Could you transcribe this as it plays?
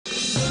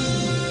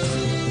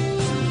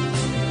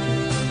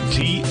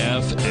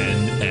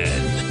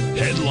TFNN.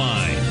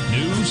 Headline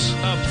News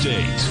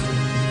Update.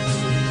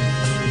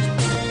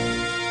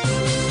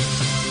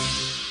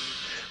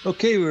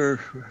 Okay,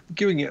 we're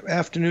giving an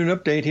afternoon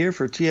update here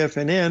for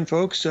TFNN,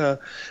 folks.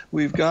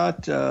 We've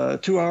got 2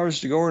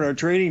 hours to go in our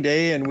trading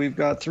day, and we've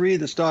got 3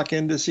 of the stock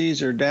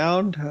indices are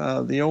down.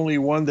 The only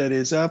one that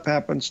is up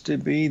happens to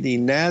be the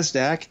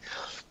NASDAQ.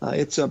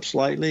 It's up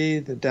slightly.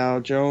 The Dow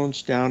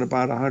Jones down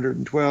about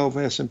 112,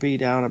 S&P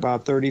down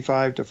about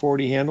 35 to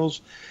 40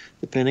 handles,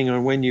 depending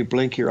on when you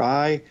blink your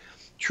eye.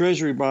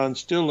 Treasury bonds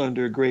still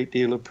under a great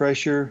deal of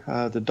pressure.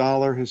 The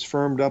dollar has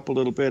firmed up a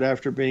little bit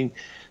after being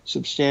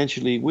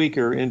substantially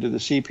weaker into the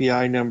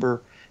CPI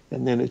number,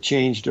 and then it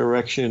changed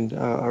direction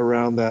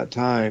around that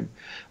time.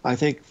 I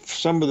think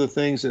some of the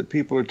things that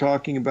people are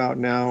talking about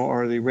now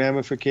are the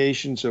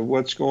ramifications of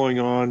what's going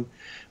on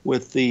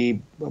with the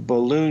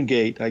balloon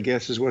gate, I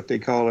guess is what they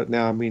call it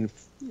now. I mean,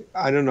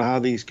 I don't know how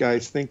these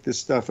guys think this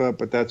stuff up,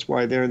 but that's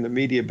why they're in the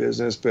media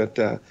business. But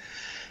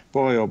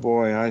boy, oh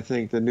boy, I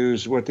think the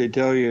news, what they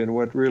tell you and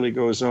what really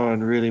goes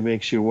on really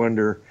makes you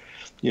wonder,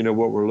 you know,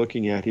 what we're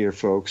looking at here,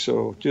 folks.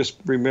 So just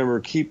remember,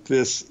 keep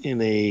this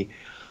in a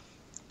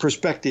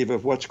perspective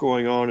of what's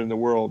going on in the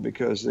world,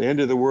 because the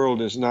end of the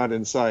world is not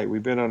in sight.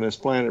 We've been on this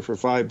planet for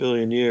 5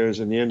 billion years,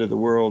 and the end of the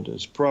world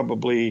is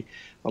probably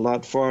a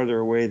lot farther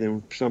away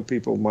than some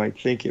people might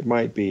think it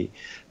might be.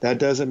 That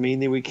doesn't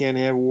mean that we can't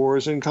have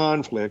wars and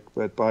conflict,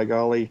 but by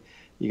golly,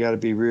 you got to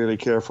be really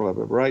careful of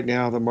it. Right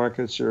now, the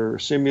markets are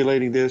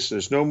simulating this.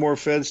 There's no more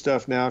Fed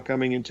stuff now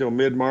coming until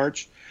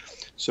mid-March.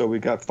 So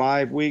we've got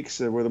 5 weeks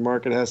where the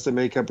market has to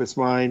make up its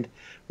mind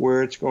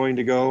where it's going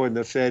to go, and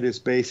the Fed is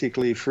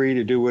basically free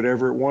to do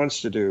whatever it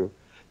wants to do,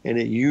 and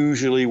it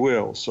usually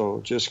will.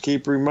 So just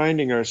keep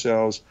reminding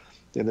ourselves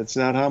that it's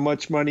not how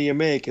much money you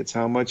make, it's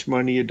how much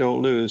money you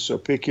don't lose. So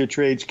pick your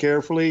trades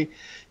carefully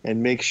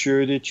and make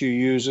sure that you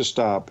use a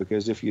stop,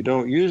 because if you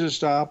don't use a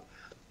stop,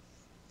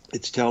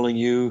 it's telling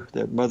you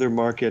that mother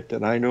market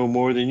that I know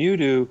more than you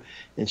do,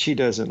 and she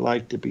doesn't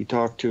like to be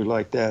talked to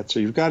like that. So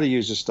you've got to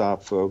use a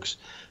stop, folks.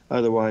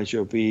 Otherwise,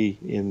 you'll be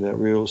in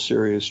real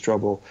serious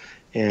trouble.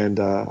 And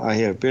I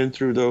have been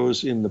through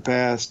those in the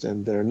past,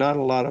 and they're not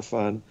a lot of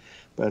fun.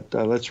 But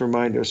let's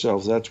remind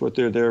ourselves that's what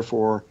they're there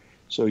for,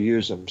 so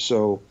use them.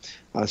 So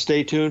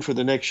stay tuned for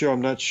the next show.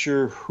 I'm not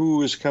sure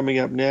who is coming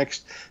up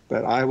next,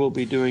 but I will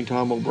be doing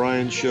Tom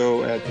O'Brien's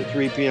show at the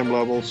 3 p.m.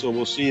 level, so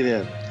we'll see you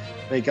then.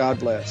 May God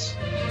bless.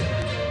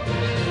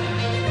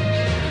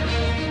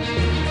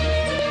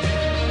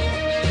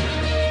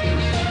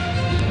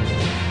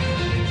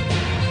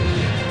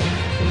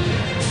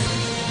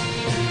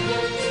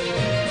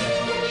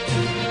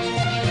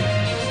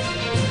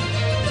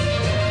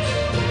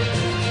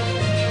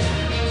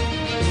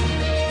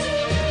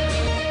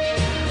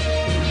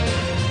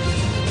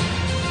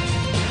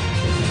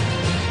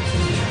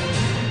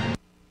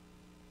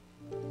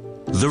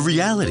 The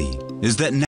reality is that